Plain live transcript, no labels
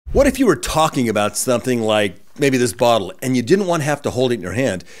What if you were talking about something like maybe this bottle and you didn't want to have to hold it in your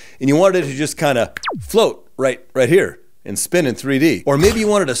hand and you wanted it to just kind of float right here and spin in 3D? Or maybe you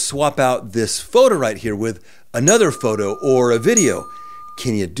wanted to swap out this photo right here with another photo or a video.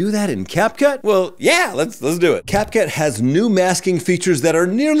 Can you do that in CapCut? Well, yeah, let's do it. CapCut has new masking features that are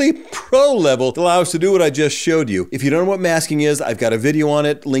nearly pro level to allow us to do what I just showed you. If you don't know what masking is, I've got a video on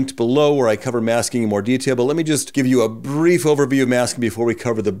it linked below where I cover masking in more detail, but let me just give you a brief overview of masking before we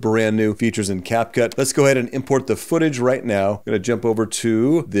cover the brand new features in CapCut. Let's go ahead and import the footage right now. I'm gonna jump over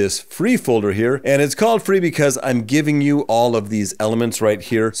to this free folder here, and it's called free because I'm giving you all of these elements right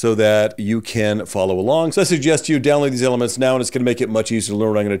here so that you can follow along. So I suggest you download these elements now, and it's gonna make it much easier to learn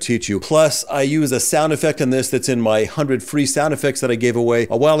what I'm going to teach you. Plus, I use a sound effect on this that's in my 100 free sound effects that I gave away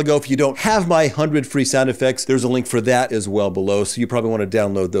a while ago. If you don't have my 100 free sound effects, there's a link for that as well below. So you probably want to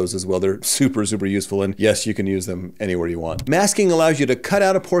download those as well. They're super useful. And yes, you can use them anywhere you want. Masking allows you to cut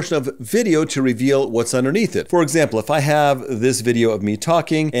out a portion of video to reveal what's underneath it. For example, if I have this video of me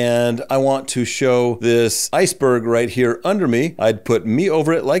talking and I want to show this iceberg right here under me, I'd put me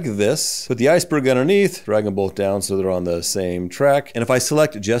over it like this, put the iceberg underneath, drag them both down so they're on the same track. And if I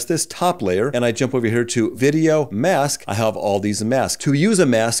select just this top layer and I jump over here to video mask, I have all these masks. To use a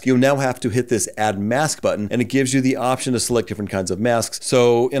mask, you now have to hit this add mask button, and it gives you the option to select different kinds of masks.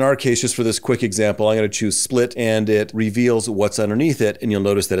 So in our case, just for this quick example, I'm going to choose split, and it reveals what's underneath it. And you'll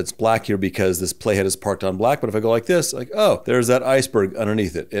notice that it's black here because this playhead is parked on black. But if I go like this, like, oh, there's that iceberg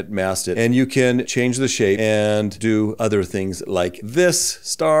underneath it. It masked it. And you can change the shape and do other things like this,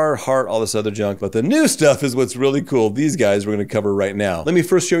 star, heart, all this other junk. But the new stuff is what's really cool. These guys we're going to cover right now. Let me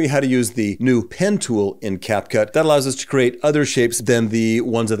first show you how to use the new pen tool in CapCut. That allows us to create other shapes than the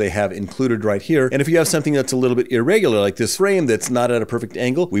ones that they have included right here. And if you have something that's a little bit irregular, like this frame that's not at a perfect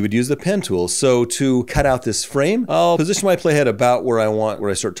angle, we would use the pen tool. So to cut out this frame, I'll position my playhead about where I want,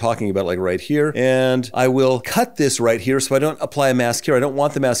 where I start talking about, like right here. And I will cut this right here so I don't apply a mask here. I don't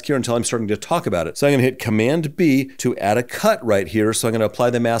want the mask here until I'm starting to talk about it. So I'm gonna hit Command B to add a cut right here. So I'm gonna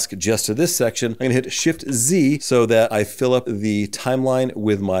apply the mask just to this section. I'm gonna hit Shift Z so that I fill up the timeline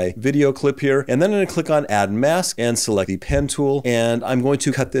with my video clip here, and then I'm going to click on add mask and select the pen tool, and I'm going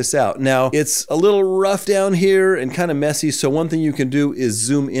to cut this out. Now it's a little rough down here and kind of messy, so one thing you can do is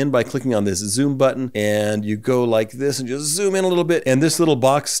zoom in by clicking on this zoom button, and you go like this and just zoom in a little bit, and this little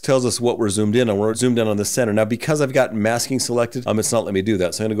box tells us what we're zoomed in on. We're zoomed in on the center. Now because I've got masking selected, it's not letting me do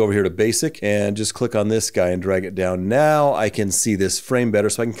that, so I'm going to go over here to basic and just click on this guy and drag it down. Now I can see this frame better,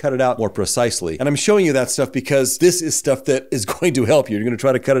 so I can cut it out more precisely. And I'm showing you that stuff because this is stuff that is going to help you. You're going to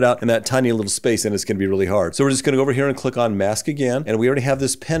try to cut it out in that tiny little space, and it's going to be really hard. So we're just going to go over here and click on mask again, and we already have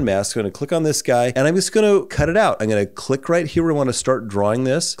this pen mask. So I'm going to click on this guy, and I'm just going to cut it out. I'm going to click right here where I want to start drawing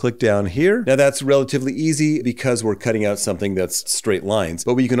this. Click down here. Now that's relatively easy because we're cutting out something that's straight lines.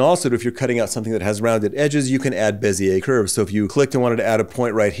 But what you can also do if you're cutting out something that has rounded edges, you can add Bezier curves. So if you clicked and wanted to add a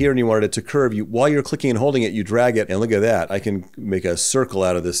point right here and you wanted it to curve, while you're clicking and holding it, you drag it, and look at that. I can make a circle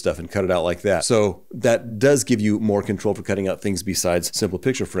out of this stuff and cut it out like that. So that does give you more control for cutting out things besides simple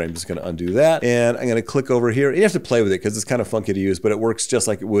picture frames. Just going to undo that, and I'm going to click over here. You have to play with it because it's kind of funky to use, but it works just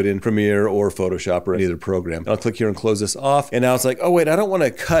like it would in Premiere or Photoshop or any other program. And I'll click here and close this off, and now it's like, oh wait, I don't want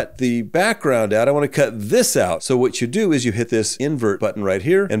to cut the background out. I want to cut this out. So what you do is you hit this invert button right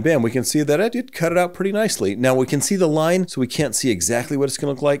here, and bam, we can see that I did cut it out pretty nicely. Now we can see the line, so we can't see exactly what it's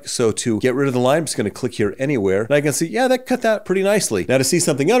going to look like. So to get rid of the line, I'm just going to click here anywhere, and I can see, yeah, that cut that pretty nicely. Now to see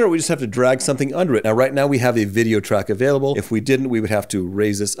something under it, we just have to drag something under it. Now right now we have a video track available. If we didn't, we would have to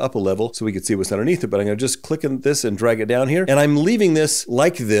raise this up a level so we could see what's underneath it, but I'm going to just click on this and drag it down here, and I'm leaving this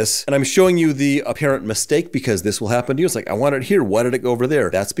like this, and I'm showing you the apparent mistake because this will happen to you. It's like, I want it here. Why did it go over there?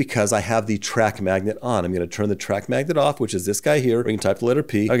 That's because I have the track magnet on. I'm going to turn the track magnet off, which is this guy here. We can type the letter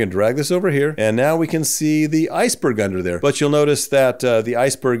P. I can drag this over here, and now we can see the iceberg under there, but you'll notice that the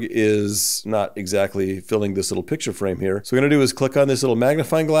iceberg is not exactly filling this little picture frame here. So what we're going to do is click on this little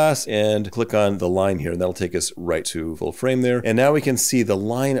magnifying glass and click on the line here, and that'll take us right to full frame there. And now we can see the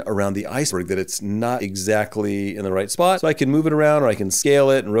line around the iceberg, that it's not exactly in the right spot. So I can move it around, or I can scale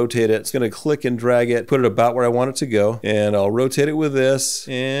it and rotate it. It's going to click and drag it, put it about where I want it to go, and I'll rotate it with this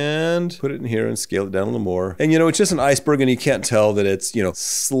and put it in here and scale it down a little more. And it's just an iceberg, and you can't tell that it's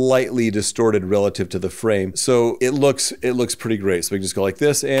slightly distorted relative to the frame. So it looks pretty great. So we can just go like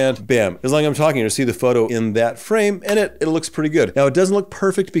this, and bam. As long as I'm talking, you'll see the photo in that frame, and it looks pretty good. Now it doesn't look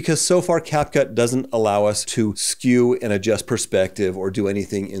perfect because so far CapCut doesn't allow us to skew and adjust perspective perspective or do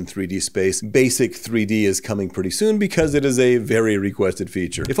anything in 3D space. Basic 3D is coming pretty soon because it is a very requested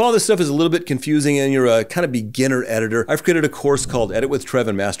feature. If all this stuff is a little bit confusing and you're a kind of beginner editor, I've created a course called Edit with Trev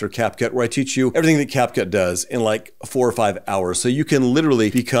and Master CapCut where I teach you everything that CapCut does in like 4 or 5 hours. So you can literally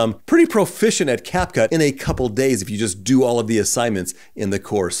become pretty proficient at CapCut in a couple days if you just do all of the assignments in the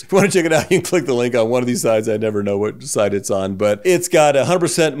course. If you want to check it out, you can click the link on one of these sides. I never know what side it's on, but it's got a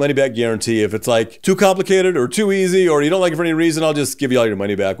 100% money back guarantee. If it's like too complicated or too easy or you don't like it for any reason, I'll just give you all your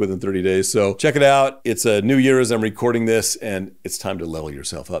money back within 30 days. So check it out. It's a new year as I'm recording this and it's time to level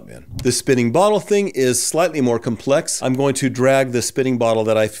yourself up, man. The spinning bottle thing is slightly more complex. I'm going to drag the spinning bottle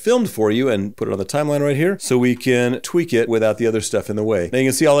that I filmed for you and put it on the timeline right here so we can tweak it without the other stuff in the way. Now you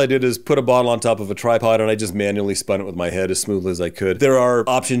can see all I did is put a bottle on top of a tripod and I just manually spun it with my head as smoothly as I could. There are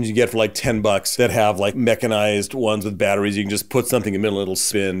options you get for like 10 bucks that have like mechanized ones with batteries. You can just put something in the middle, it'll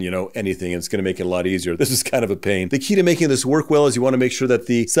spin, you know, anything. It's going to make it a lot easier. This is kind of a pain. The key to making this work well is you want to make sure that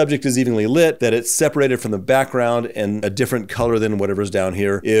the subject is evenly lit, that it's separated from the background and a different color than whatever's down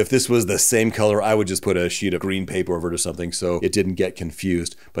here. If this was the same color, I would just put a sheet of green paper over it or something so it didn't get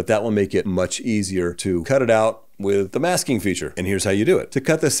confused. But that will make it much easier to cut it out with the masking feature. And here's how you do it. To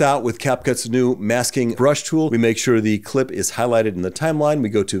cut this out with CapCut's new masking brush tool, we make sure the clip is highlighted in the timeline. We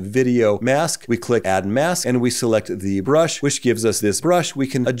go to Video Mask, we click Add Mask, and we select the brush, which gives us this brush. We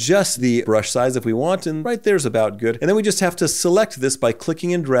can adjust the brush size if we want, and right there's about good. And then we just have to select this by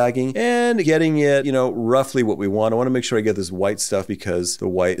clicking and dragging and getting it, you know, roughly what we want. I want to make sure I get this white stuff because the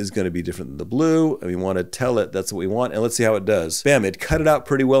white is going to be different than the blue, and we want to tell it that's what we want. And let's see how it does. Bam, it cut it out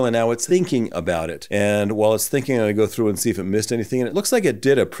pretty well, and now it's thinking about it. And while it's thinking, I'm going to go through and see if it missed anything, and it looks like it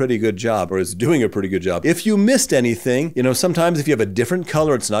did a pretty good job, or is doing a pretty good job. If you missed anything, you know, sometimes if you have a different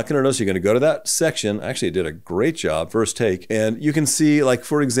color, it's not going to notice. You're going to go to that section. Actually, it did a great job, first take, and you can see, like,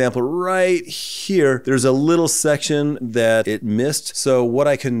 for example, right here, there's a little section that it missed. So what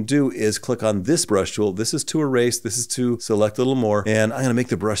I can do is click on this brush tool. This is to erase, this is to select a little more, and I'm going to make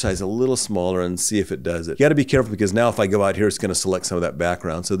the brush size a little smaller and see if it does it. You got to be careful because now if I go out here, it's going to select some of that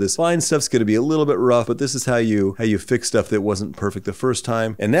background. So this line stuff's going to be a little bit rough, but this is how you fix stuff that wasn't perfect the first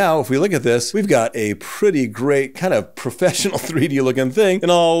time. And now if we look at this, we've got a pretty great kind of professional 3D looking thing, and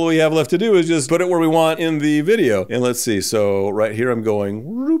all we have left to do is just put it where we want in the video. And let's see, so right here I'm going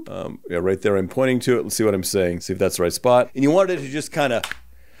whoop, yeah, right there I'm pointing to it. Let's see what I'm saying, see if that's the right spot. And you want it to just kind of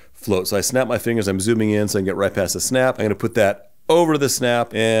float. So I snap my fingers, I'm zooming in so I can get right past the snap. I'm going to put that over the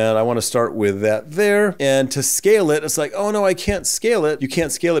snap, and I want to start with that there. And to scale it, it's like, oh no, I can't scale it. You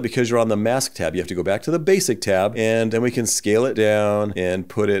can't scale it because you're on the mask tab. You have to go back to the basic tab, and then we can scale it down and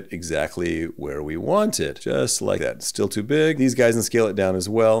put it exactly where we want it, just like that. It's still too big. These guys can scale it down as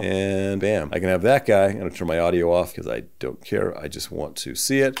well, and bam, I can have that guy. I'm gonna turn my audio off because I don't care. I just want to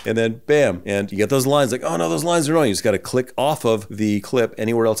see it, and then bam, and you get those lines like, oh no, those lines are annoying. You just got to click off of the clip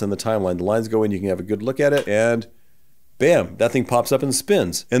anywhere else in the timeline. The lines go in, you can have a good look at it, and bam, that thing pops up and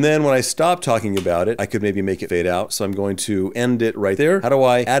spins. And then when I stop talking about it, I could maybe make it fade out. So I'm going to end it right there. How do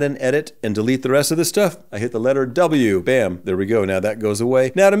I add an edit and delete the rest of this stuff? I hit the letter W. Bam, there we go. Now that goes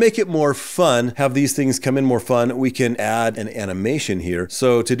away. Now to make it more fun, have these things come in more fun, we can add an animation here.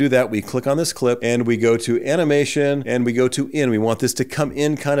 So to do that, we click on this clip and we go to animation and we go to in. We want this to come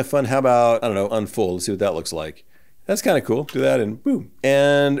in kind of fun. How about, I don't know, unfold. Let's see what that looks like. That's kind of cool. Do that and boom.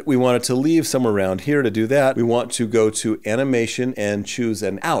 And we want it to leave somewhere around here. To do that, we want to go to animation and choose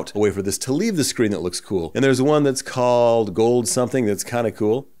an out, a way for this to leave the screen that looks cool. And there's one that's called gold something that's kind of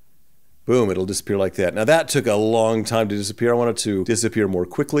cool. Boom, it'll disappear like that. Now that took a long time to disappear. I want it to disappear more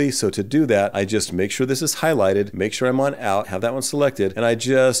quickly. So to do that, I just make sure this is highlighted, make sure I'm on out, have that one selected, and I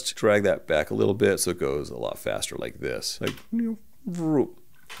just drag that back a little bit so it goes a lot faster like this. Like,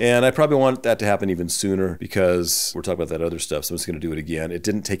 and I probably want that to happen even sooner because we're talking about that other stuff. So I'm just going to do it again. It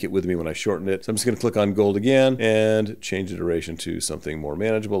didn't take it with me when I shortened it. So I'm just going to click on gold again and change the duration to something more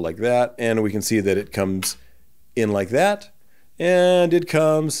manageable like that. And we can see that it comes in like that and it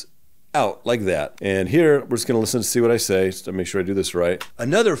comes out like that. And here we're just going to listen to see what I say just to make sure I do this right.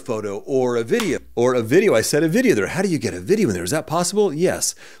 Another photo or a video. Or a video. I said a video there. How do you get a video in there? Is that possible?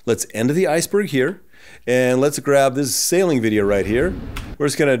 Yes. Let's end the iceberg here. And let's grab this sailing video right here. We're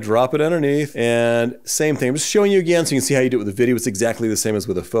just gonna drop it underneath and same thing. I'm just showing you again so you can see how you do it with a video. It's exactly the same as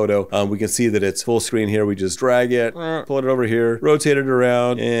with a photo. We can see that it's full screen here. We just drag it, pull it over here, rotate it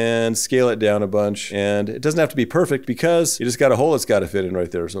around and scale it down a bunch. And it doesn't have to be perfect because you just got a hole it's gotta fit in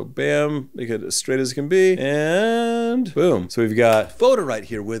right there. So bam, make it as straight as it can be and boom. So we've got photo right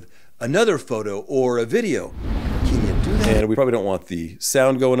here with another photo or a video. Can you do that. And we probably don't want the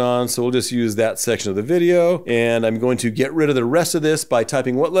sound going on, so we'll just use that section of the video. And I'm going to get rid of the rest of this by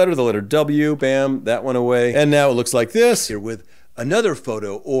typing what letter? The letter W. Bam, that went away. And now it looks like this. Here with another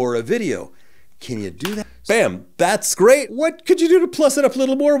photo or a video. Can you do that? Bam, that's great. What could you do to plus it up a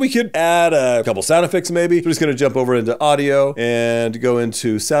little more? We could add a couple sound effects maybe. We're just gonna jump over into audio and go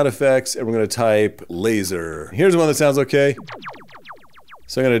into sound effects, and we're gonna type laser. Here's one that sounds okay.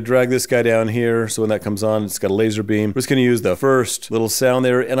 So I'm gonna drag this guy down here, so when that comes on, it's got a laser beam. We're just gonna use the first little sound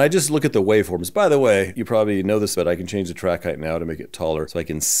there, and I just look at the waveforms. By the way, you probably know this, but I can change the track height now to make it taller, so I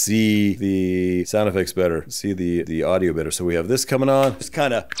can see the sound effects better, see the audio better. So we have this coming on, just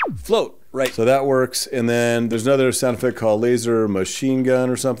kinda float. Right, so that works, and then there's another sound effect called laser machine gun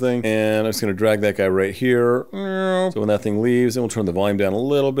or something, and I'm just gonna drag that guy right here. So when that thing leaves, then we'll turn the volume down a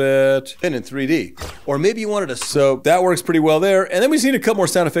little bit. And in 3D. Or maybe you wanted to, so that works pretty well there. And then we just need a couple more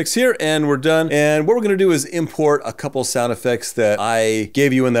sound effects here, and we're done. And what we're gonna do is import a couple sound effects that I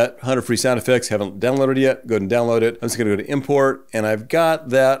gave you in that 100 free sound effects. Haven't downloaded it yet, go ahead and download it. I'm just gonna go to import, and I've got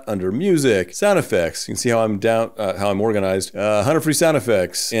that under music, sound effects. You can see how I'm how I'm organized. 100 free sound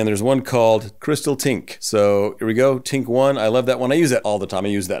effects, and there's one called Crystal Tink. So here we go, Tink 1. I love that one. I use that all the time. I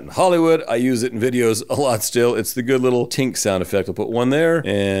use that in Hollywood. I use it in videos a lot still. It's the good little Tink sound effect. I'll put one there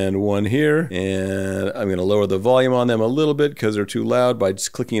and one here, and I'm gonna lower the volume on them a little bit because they're too loud by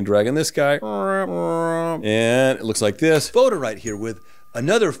just clicking and dragging this guy. And it looks like this. Photo right here with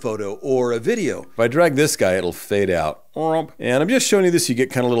another photo or a video. If I drag this guy, it'll fade out. And I'm just showing you this, you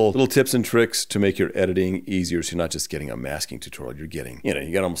get kind of little tips and tricks to make your editing easier, so you're not just getting a masking tutorial, you're getting,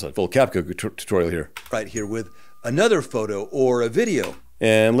 you got almost a full CapCut tutorial here. Right here with another photo or a video.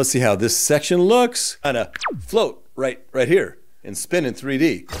 And let's see how this section looks. Kinda float right here and spin in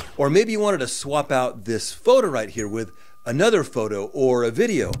 3D. Or maybe you wanted to swap out this photo right here with another photo or a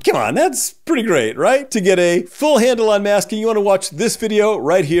video. Come on, that's pretty great, right? To get a full handle on masking, you want to watch this video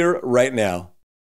right here, right now.